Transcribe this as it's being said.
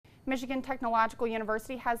Michigan Technological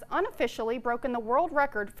University has unofficially broken the world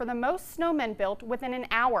record for the most snowmen built within an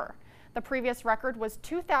hour. The previous record was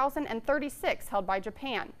 2,036, held by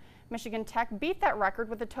Japan. Michigan Tech beat that record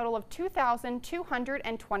with a total of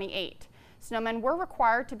 2,228. Snowmen were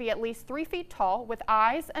required to be at least 3 feet tall with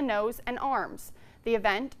eyes, a nose, and arms. The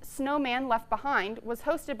event, Snowman Left Behind, was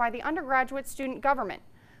hosted by the undergraduate student government.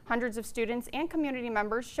 Hundreds of students and community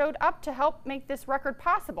members showed up to help make this record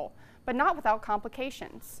possible, but not without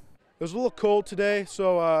complications. It was a little cold today,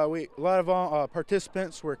 so a lot of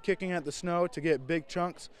participants were kicking at the snow to get big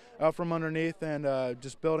chunks out from underneath and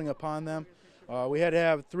just building upon them. We had to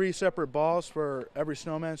have 3 separate balls for every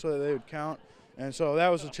snowman so that they would count, and so that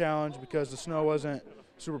was a challenge because the snow wasn't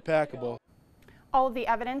super packable. All of the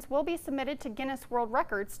evidence will be submitted to Guinness World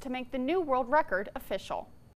Records to make the new world record official.